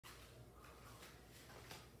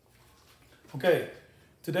Okay,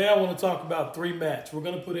 today I want to talk about three match. We're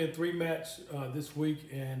going to put in three match this week,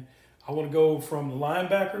 and I want to go from the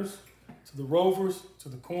linebackers to the rovers to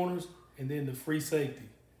the corners and then the free safety.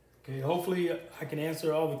 Okay, hopefully I can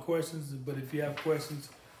answer all the questions, but if you have questions,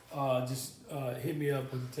 just hit me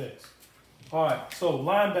up with a text. All right, so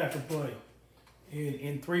linebacker play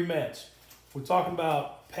in three match. We're talking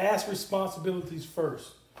about pass responsibilities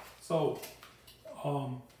first. So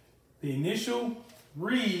the initial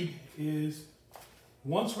read is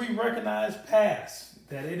once we recognize pass,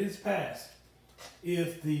 that it is pass,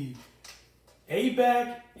 if the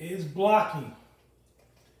A-back is blocking,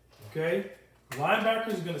 okay, linebacker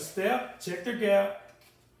is going to step, check their gap.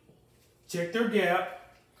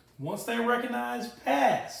 Once they recognize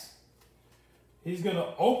pass, he's going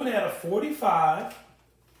to open at a 45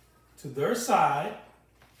 to their side.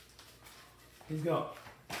 He's going to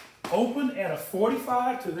open at a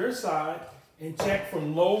 45 to their side and check for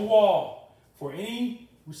low wall for any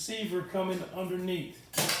receiver coming underneath.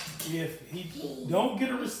 If he don't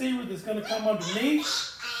get a receiver that's going to come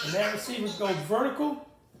underneath and that receiver goes vertical,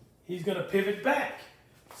 he's going to pivot back.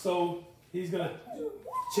 So he's going to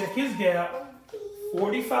check his gap,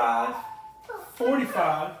 45,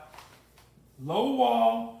 45, low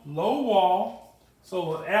wall.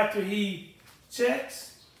 So after he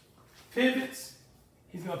checks, pivots,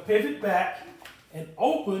 he's going to pivot back and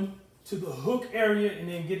open to the hook area and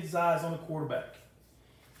then get his eyes on the quarterback.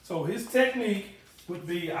 So his technique would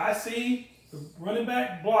be, I see the running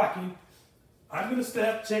back blocking, I'm going to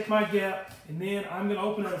step, check my gap, and then I'm going to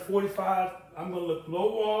open at a 45. I'm going to look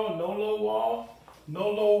low wall, no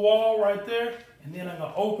low wall right there, and then I'm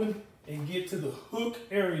going to open and get to the hook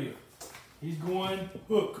area. He's going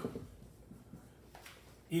hook.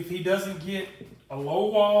 If he doesn't get a low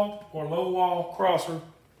wall or low wall crosser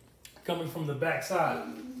coming from the backside.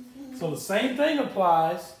 So the same thing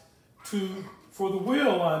applies for the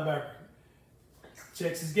wheel linebacker.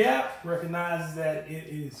 Checks his gap, recognizes that it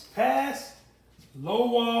is pass, low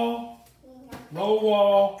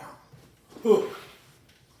wall, hook.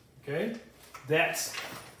 Okay? That's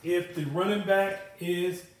if the running back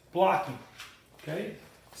is blocking. Okay?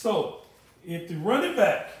 So if the running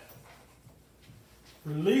back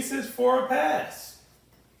releases for a pass,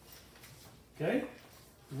 okay?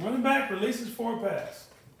 The running back releases for a pass.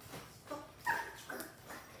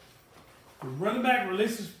 The running back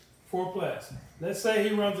releases for a pass. Let's say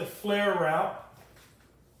he runs a flare route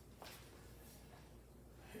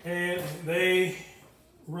and they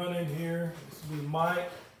run in here. This will be Mike,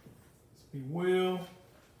 this will be Will.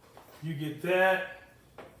 You get that,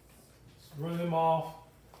 just run them off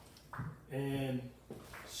and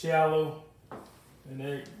shallow, and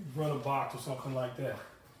they run a box or something like that.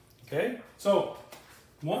 Okay? So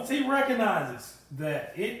once he recognizes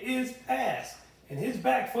that it is pass and his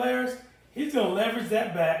back flares, he's going to leverage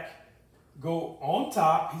that back, go on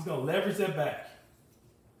top. He's going to leverage that back.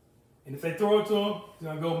 And if they throw it to him, he's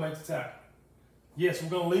going to go make the tackle. Yes, we're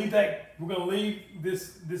going to leave that. We're going to leave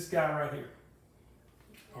this guy right here.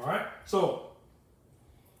 All right? So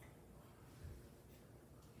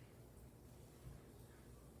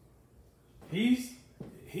he's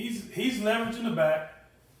leveraging the back,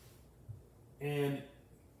 and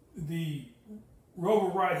the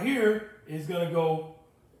rover right here is gonna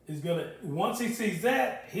once he sees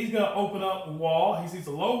that, he's gonna open up a wall. He sees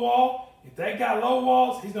a low wall. If that guy low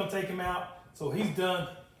walls, he's gonna take him out. So he's done.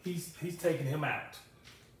 He's taking him out.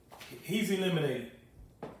 He's eliminated.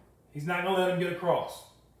 He's not gonna let him get across.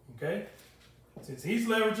 Okay? Since he's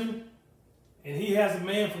leveraging and he has a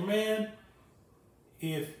man for man,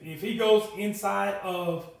 if he goes inside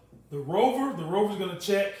of the rover's going to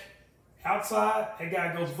check outside. That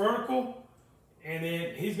guy goes vertical, and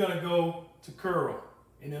then he's going to go to curl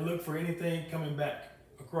and then look for anything coming back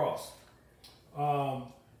across.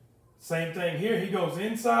 Same thing here. He goes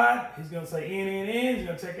inside. He's going to say in. He's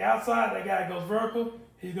going to check outside. That guy goes vertical.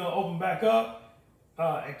 He's going to open back up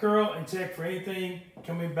and curl and check for anything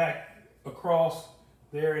coming back across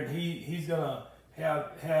there, and he's going to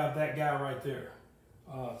have that guy right there.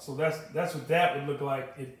 So that's what that would look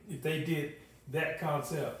like if they did that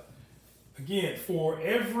concept. Again, for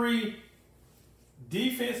every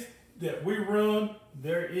defense that we run,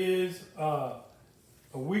 there is a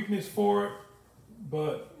weakness for it,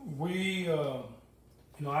 but we, I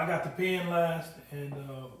got the pen last, and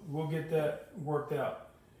we'll get that worked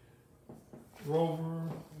out. Rover,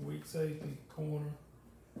 weak safety, corner,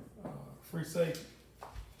 free safety.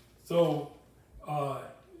 So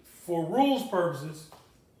for rules purposes,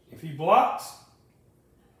 if he blocks,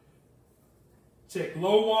 check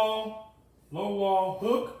low wall,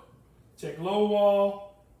 hook, check low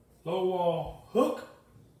wall, hook,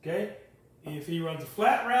 okay? If he runs a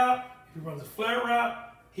flat route,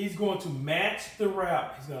 he's going to match the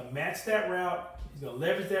route. He's going to match that route. He's going to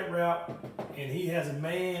leverage that route, and he has a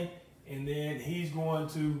man, and then he's going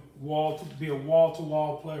to be a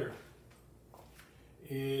wall-to-wall player.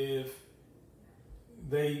 If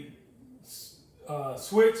they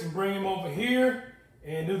switch and bring him over here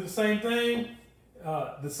and do the same thing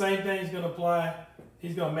is going to apply.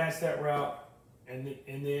 He's going to match that route, and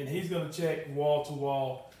then he's going to check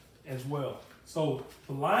wall-to-wall as well. So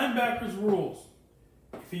the linebacker's rules: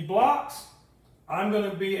 if he blocks, I'm going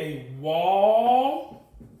to be a wall-to-wall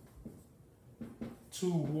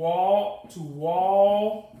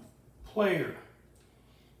player.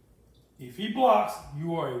 If he blocks,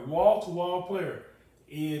 you are a wall-to-wall player.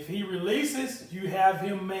 If he releases, you have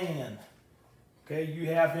him man. Okay, you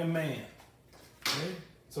have him man. Okay,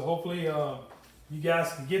 so hopefully you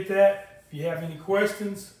guys can get that. If you have any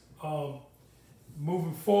questions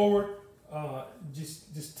moving forward,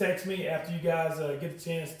 just text me after you guys get a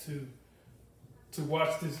chance to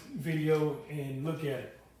watch this video and look at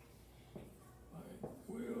it. All right,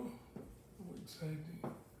 weak safety,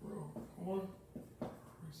 corner,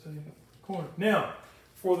 weak safety, corner. Now,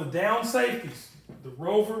 for the down safeties, the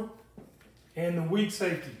rover and the weak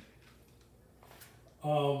safety,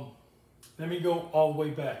 let me go all the way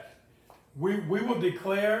back. We will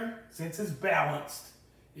declare, since it's balanced,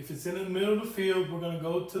 if it's in the middle of the field, we're going to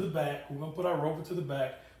go to the back. We're going to put our rover to the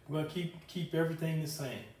back. We're going to keep everything the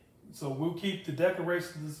same. So we'll keep the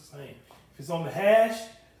declarations the same. If it's on the hash,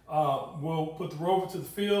 we'll put the rover to the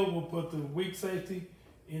field. We'll put the weak safety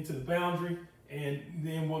into the boundary, and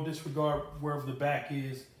then we'll disregard wherever the back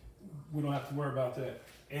is. We don't have to worry about that.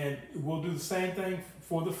 And we'll do the same thing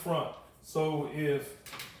for the front. So if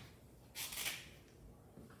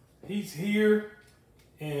he's here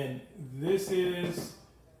and this is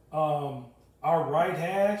our right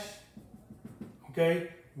hash, okay,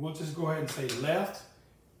 we'll just go ahead and say left.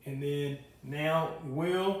 And then now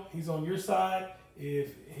he's on your side.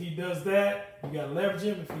 If he does that, you got to leverage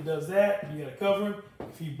him. If he does that, you got to cover him.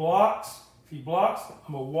 If he blocks,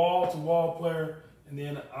 I'm a wall-to-wall player, and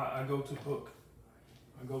then I go to hook.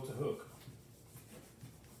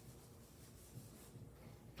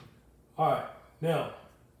 All right, now,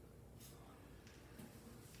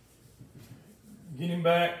 getting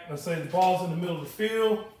back, let's say the ball's in the middle of the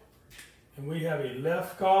field, and we have a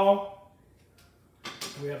left call.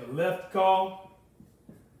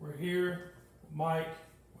 We're here, Mike,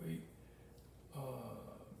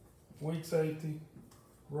 weak safety,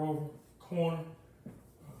 rover, corner,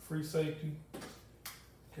 free safety.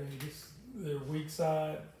 Okay, this is their weak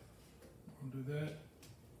side. We'll do that.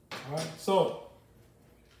 All right, so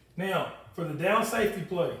now for the down safety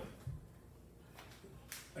play,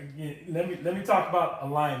 again, let me talk about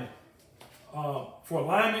alignment. For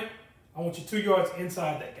alignment, I want you 2 yards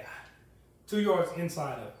inside that guy. 2 yards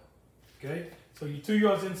inside of him. Okay? So you're 2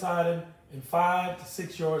 yards inside him and 5 to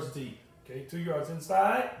 6 yards deep. Okay, 2 yards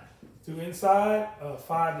inside, 2 inside,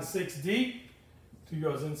 5 to 6 deep. 2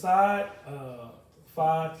 yards inside,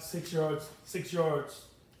 5 to 6 yards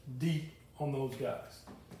deep on those guys.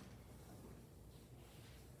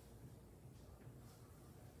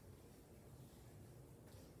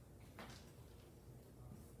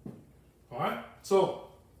 All right, so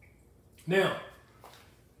now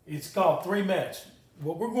it's called 3 match.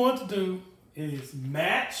 What we're going to do is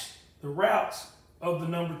match the routes of the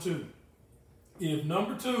number 2. If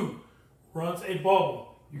number 2 runs a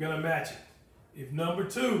bubble, you're going to match it. If number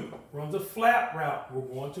 2 runs a flat route, we're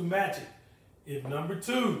going to match it. If number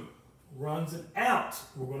 2 runs an out,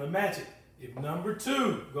 we're going to match it. If number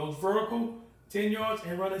 2 goes vertical 10 yards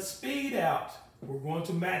and run a speed out, we're going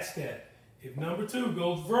to match that. If number 2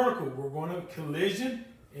 goes vertical, we're going to collision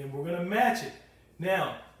and we're going to match it.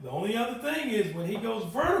 Now, the only other thing is when he goes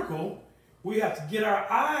vertical, we have to get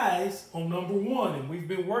our eyes on number 1, and we've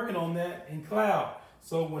been working on that in cloud.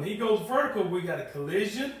 So when he goes vertical, we got a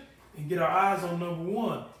collision and get our eyes on number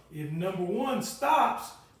 1. If number 1 stops,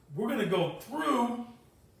 we're going to go through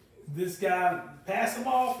this guy, pass him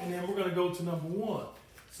off, and then we're going to go to number 1.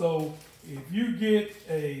 So if you get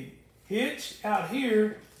a hitch out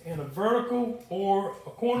here and a vertical or a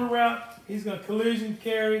corner route, he's going to collision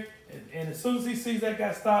carry, and as soon as he sees that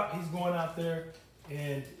guy stop, he's going out there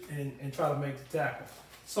and try to make the tackle.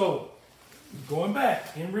 So going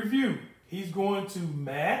back in review, he's going to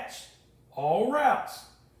match all routes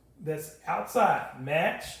that's outside.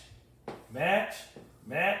 Match, match,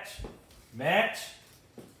 match, match.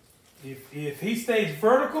 If he stays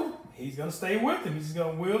vertical, he's going to stay with him. He's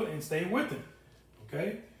going to wheel and stay with him.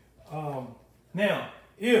 Okay? Now,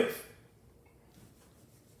 if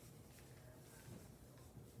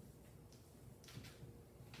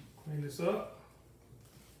Clean this up.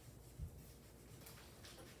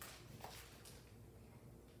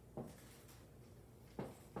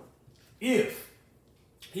 If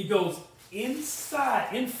he goes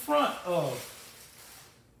inside, in front of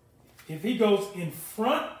the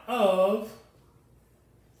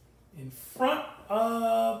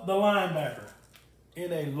linebacker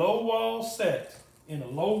in a low wall set,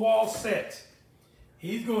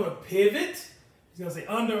 he's going to pivot. He's going to say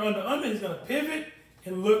under. He's going to pivot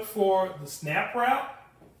and look for the snap route,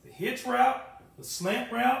 the hitch route, the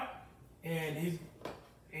slant route, and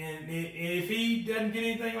if he doesn't get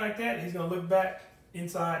anything like that, he's going to look back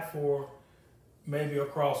inside for maybe a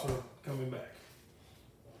crosser coming back.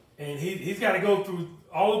 And he's got to go through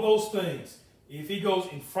all of those things. If he goes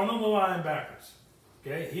in front of the linebackers,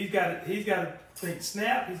 okay, he's got to think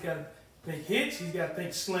snap, he's got to think hitch, he's got to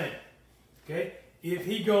think slant. Okay? If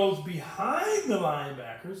he goes behind the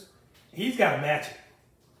linebackers, he's got to match it.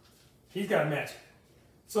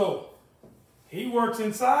 So he works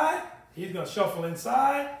inside, he's going to shuffle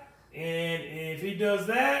inside, and if he does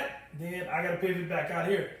that, then I got to pivot back out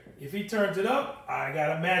here. If he turns it up, I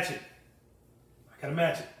got to match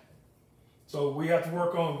it. So we have to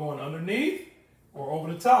work on going underneath or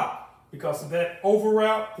over the top. Because of that over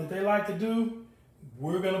route that they like to do,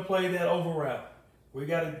 we're going to play that over route. We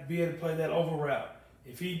got to be able to play that over route.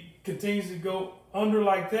 If he continues to go under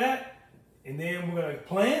like that, and then we're going to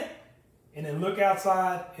plant, and then look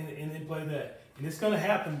outside, and then play that. And it's going to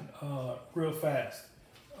happen real fast.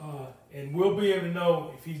 And we'll be able to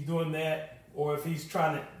know if he's doing that, or if he's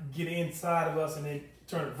trying to get inside of us and then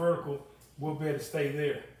turn it vertical, we'll be able to stay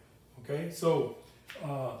there. Okay, so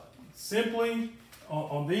simply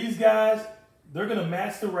on these guys, they're going to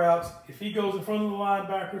match the routes. If he goes in front of the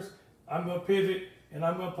linebackers, I'm going to pivot and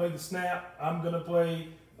I'm going to play the snap. I'm going to play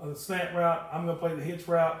the slant route. I'm going to play the hitch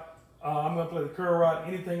route. I'm going to play the curl route,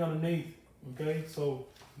 anything underneath. Okay, so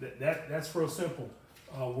that's real simple.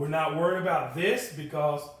 We're not worried about this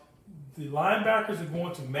because the linebackers are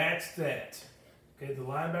going to match that. Okay, the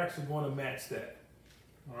linebackers are going to match that.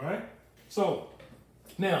 All right, so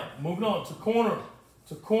now moving on to corner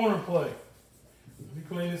play. Let me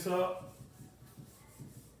clean this up.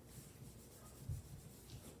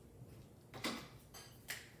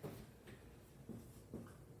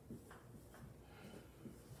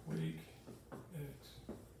 Weak, X,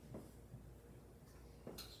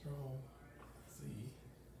 strong, Z,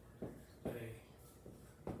 A, Q.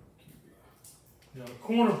 Now the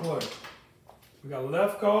corner play. We got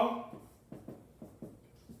left call,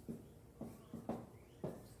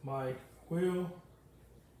 Mike, Will,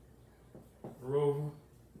 Rover,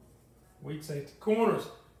 weak safety. Corners,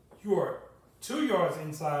 you are 2 yards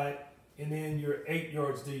inside, and then you're 8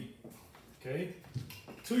 yards deep. Okay?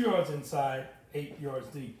 2 yards inside, 8 yards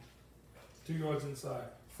deep. 2 yards inside.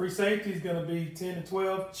 Free safety is going to be 10 to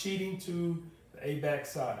 12, cheating to the A-back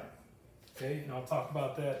side. Okay? And I'll talk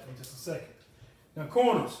about that in just a second. Now,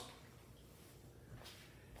 corners.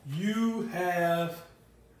 You have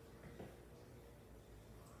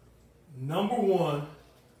number one,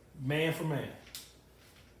 man for man.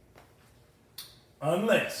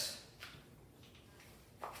 Unless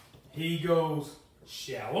he goes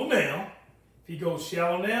shallow now. If he goes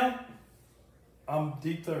shallow now, I'm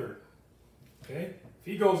deep third. Okay? If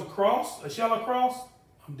he goes across, a shallow cross,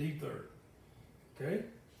 I'm deep third. Okay?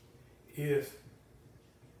 If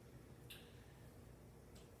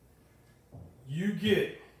you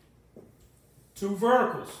get two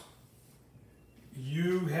verticals,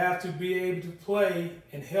 you have to be able to play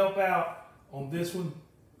and help out on this one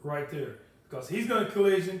right there. Because he's going to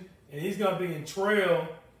collision and he's going to be in trail.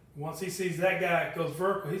 Once he sees that guy goes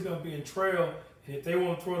vertical, he's going to be in trail. And if they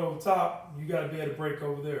want to throw it over top, you got to be able to break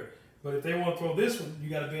over there. But if they want to throw this one, you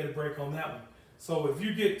got to be able to break on that one. So if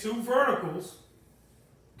you get two verticals,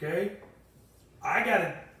 okay, I got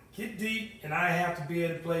to get deep and I have to be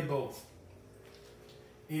able to play both.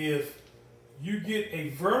 If you get a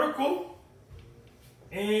vertical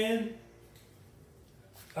and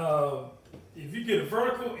if you get a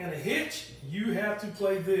vertical and a hitch, you have to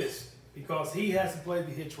play this because he has to play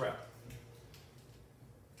the hitch route.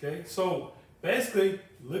 Okay, so basically,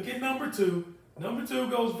 look at number two. Number two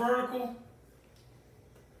goes vertical.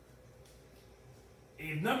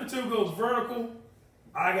 If number two goes vertical,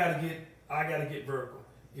 I gotta get vertical.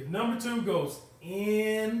 If number two goes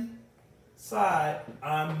inside,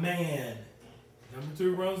 I'm man. Number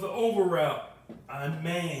two runs the over route, I'm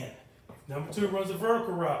man. If number two runs the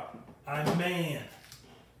vertical route, I'm man.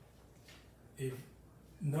 If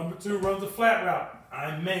number two runs the flat route,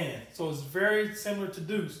 I'm man. So it's very similar to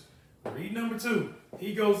deuce. Read number two.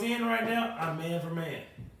 He goes in right now, I'm man for man.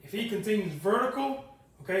 If he continues vertical,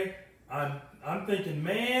 Okay, I'm thinking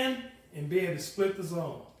man and be able to split the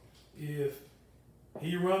zone. If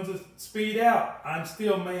he runs a speed out, I'm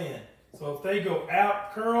still man. So if they go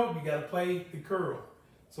out curl, you got to play the curl.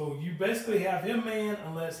 So you basically have him man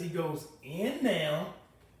unless he goes in now,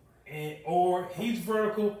 or he's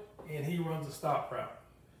vertical and he runs a stop route.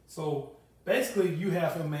 So basically you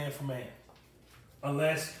have him man for man.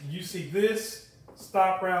 Unless you see this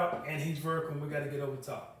stop route and he's vertical and we got to get over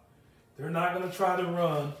top. They're not going to try to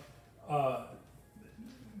run.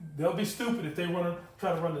 They'll be stupid if they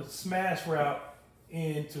try to run a smash route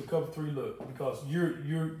into cover 3 look, because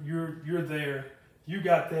you're there, you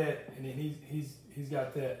got that, and then he's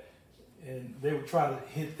got that, and they would try to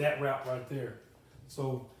hit that route right there.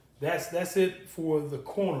 So that's it for the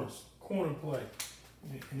corner play.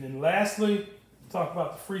 And then lastly, talk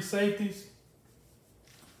about the free safeties,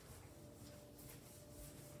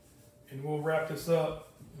 and we'll wrap this up.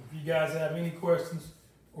 If you guys have any questions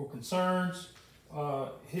or concerns,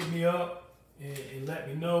 hit me up and let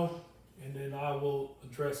me know, and then I will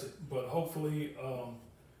address it. But hopefully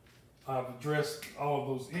I've addressed all of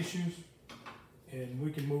those issues, and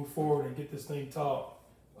we can move forward and get this thing taught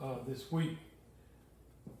this week.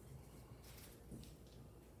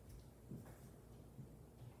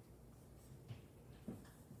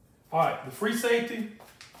 All right, the free safety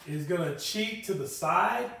is going to cheat to the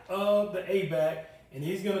side of the A-back, and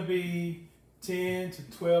he's going to be 10 to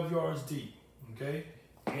 12 yards deep, okay?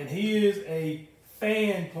 And he is a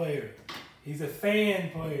fan player. He's a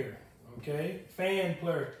fan player, okay? Fan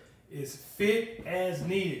player is fit as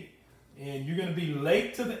needed. And you're going to be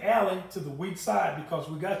late to the alley to the weak side because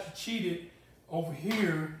we got you cheated over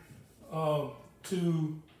here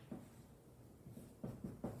to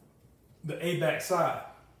the A-back side.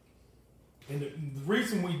 And the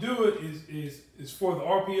reason we do it is for the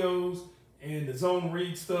RPOs and the zone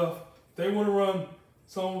read stuff. If they want to run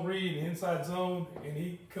zone read and inside zone, and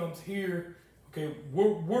he comes here, okay,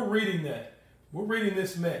 we're reading that. We're reading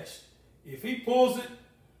this mesh. If he pulls it,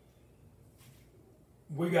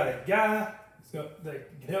 we got a guy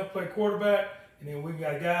that can help play quarterback, and then we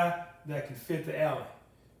got a guy that can fit the alley.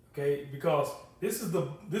 Okay, because this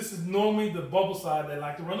is normally the bubble side. They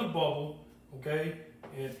like to run a bubble, okay,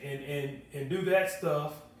 and do that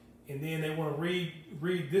stuff, and then they want to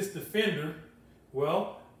read this defender.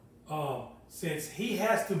 Well, since he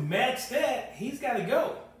has to match that, he's got to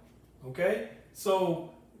go. Okay, so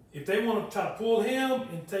if they want to try to pull him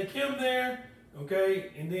and take him there,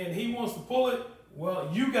 okay, and then he wants to pull it, well,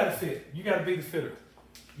 you got to fit. You got to be the fitter.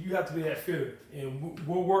 You have to be that fitter, and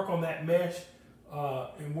we'll work on that mesh,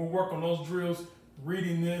 and we'll work on those drills,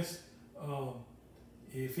 reading this.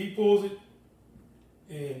 If he pulls it,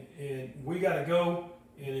 and we got to go,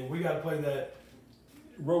 and then we got to play that.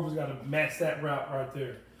 Rover's got to match that route right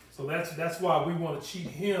there. So that's why we want to cheat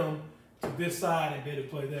him to this side and be able to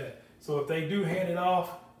play that. So if they do hand it off,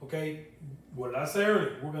 okay, what did I say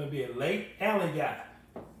earlier? We're going to be a late alley guy.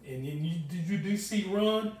 And then you do see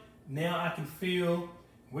run. Now I can feel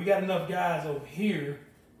we got enough guys over here,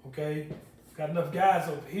 okay? Got enough guys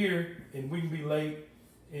over here, and we can be late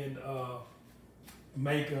and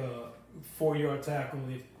make a 4-yard tackle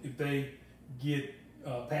if they get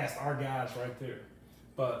past our guys right there.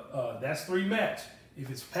 But that's 3 match. If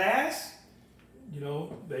it's pass, you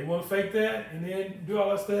know, they want to fake that and then do all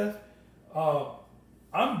that stuff.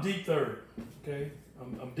 I'm deep third, okay?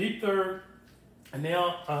 I'm deep third. And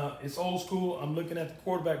now it's old school. I'm looking at the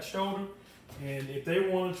quarterback's shoulder. And if they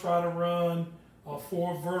want to try to run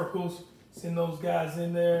 4 verticals, send those guys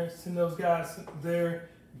in there, send those guys there.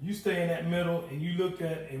 You stay in that middle and you look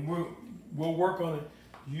at, and we'll work on it.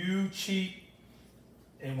 You cheat.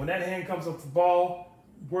 And when that hand comes up the ball,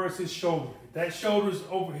 where's his shoulder? If that shoulder's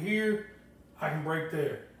over here, I can break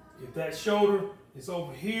there. If that shoulder is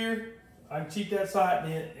over here, I can cheat that side,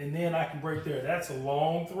 and then I can break there. That's a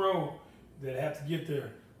long throw that I have to get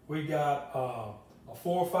there. We got a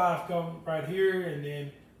 4-5 coming right here, and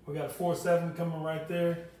then we got a 4-7 coming right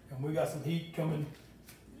there, and we got some heat coming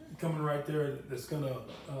right there that's gonna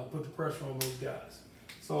put the pressure on those guys.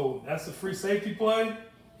 So that's a free safety play.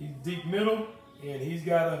 He's deep middle, and he's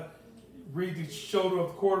got to read the shoulder of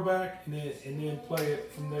the quarterback and then play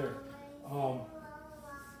it from there.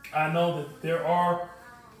 I know that there are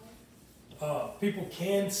people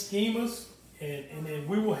can scheme us, and then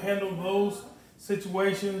we will handle those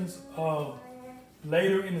situations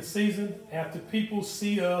later in the season after people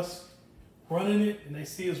see us running it and they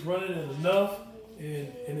see us running it enough, and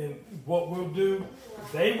then what we'll do,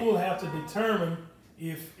 they will have to determine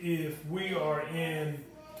if we are in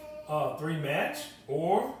 3 match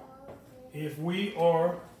or if we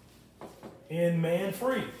are in man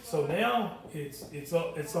free. So now it's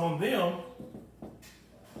on them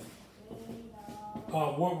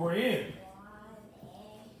what we're in.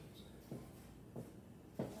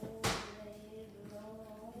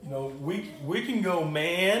 You know, we can go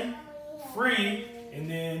man free, and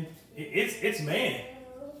then it's man.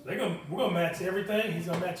 We're gonna match everything. He's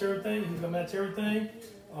gonna match everything. He's gonna match everything.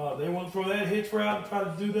 They want to throw that hitch route and try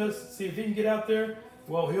to do this. See if he can get out there.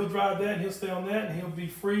 Well, he'll drive that, and he'll stay on that, and he'll be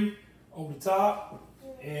free over the top.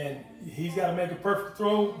 And he's got to make a perfect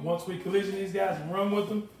throw. Once we collision these guys and run with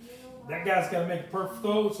them, that guy's got to make a perfect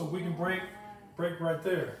throw so we can break right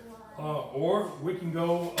there. Or we can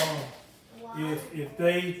go if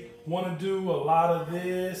they want to do a lot of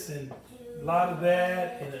this and a lot of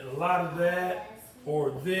that and a lot of that,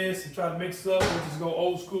 or this, and try to mix it up. We'll just go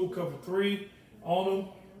old school cover 3 on them,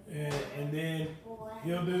 and then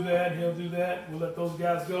he'll do that, he'll do that. We'll let those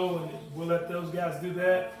guys go, and we'll let those guys do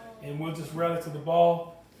that, and we'll just rally to the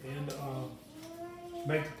ball and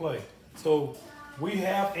make the play. So we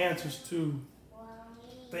have answers to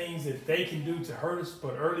things that they can do to hurt us,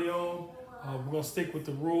 but early on, we're going to stick with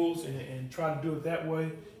the rules and try to do it that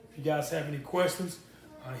way. If you guys have any questions,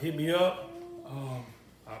 hit me up.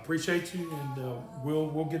 I appreciate you, and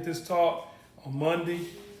we'll get this talk on Monday,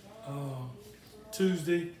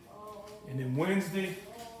 Tuesday, and then Wednesday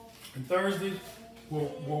and Thursday.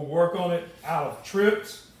 We'll work on it out of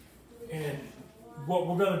trips. And what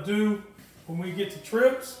we're gonna do when we get to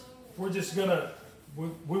trips, we're just gonna we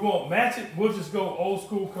won't match it. We'll just go old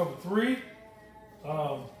school cover 3.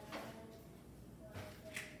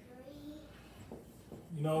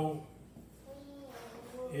 You know,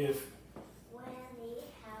 if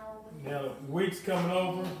now the week's coming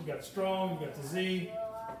over, you got the strong, you got the Z,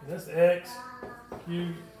 that's the X,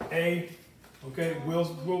 Q, A. Okay,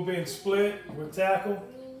 we'll be in split. We'll tackle,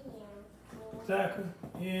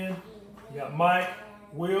 in. You got Mike,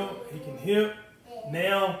 Will, he can hip.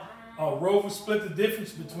 Now, Rover split the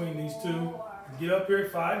difference between these two. Get up here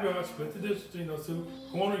at 5 yards, split the difference between those two.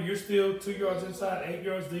 Corner, you're still 2 yards inside, 8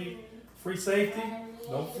 yards deep. Free safety.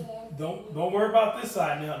 Don't worry about this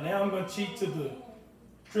side now. Now I'm gonna cheat to the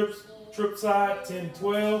trip side,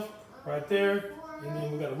 10-12, right there. And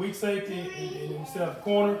then we got a weak safety, and then we still have the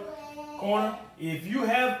corner.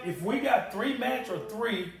 If we got 3 match or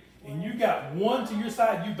 3, and you got 1 to your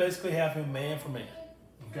side, you basically have him man for man.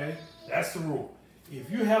 Okay? That's the rule.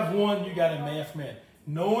 If you have 1, you got him man for man.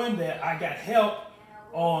 Knowing that I got help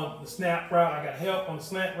on the snap route, I got help on the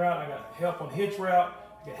slant route, I got help on the hitch route,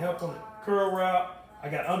 I got help on the curl route, I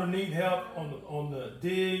got underneath help on the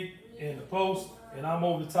dig and the post, and I'm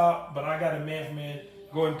over the top, but I got a man for man.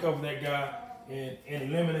 Go ahead and cover that guy and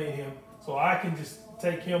eliminate him, so I can just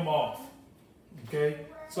take him off. Okay?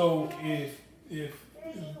 So if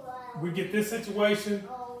we get this situation,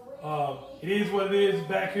 it is what it is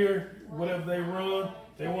back here. Whatever they run,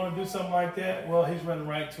 they want to do something like that. Well, he's running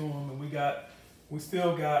right to him, and we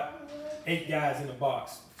still got 8 guys in the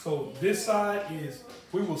box. So this side is,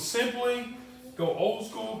 we will simply go old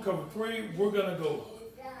school cover 3. We're gonna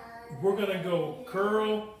go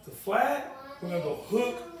curl to flat. We're gonna go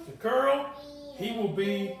hook to curl. He will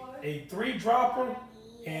be a 3 dropper,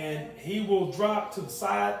 and he will drop to the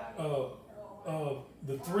side of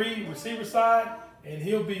the 3 receiver side, and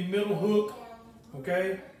he'll be middle hook,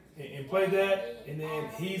 okay, and play that. And then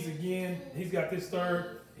he's got this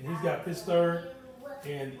third, and he's got this third,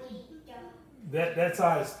 and that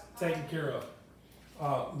side is taken care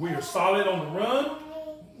of. We are solid on the run.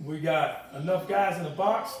 We got enough guys in the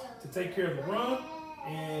box to take care of the run,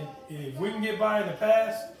 and if we can get by in the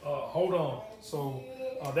pass, hold on. So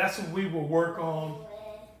that's what we will work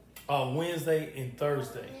on Wednesday and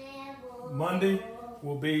Thursday. Monday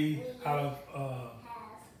will be out of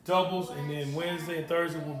doubles, and then Wednesday and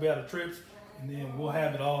Thursday will be out of trips, and then we'll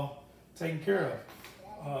have it all taken care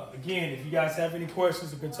of. Again, if you guys have any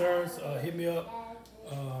questions or concerns, hit me up,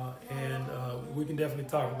 and we can definitely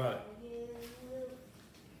talk about it.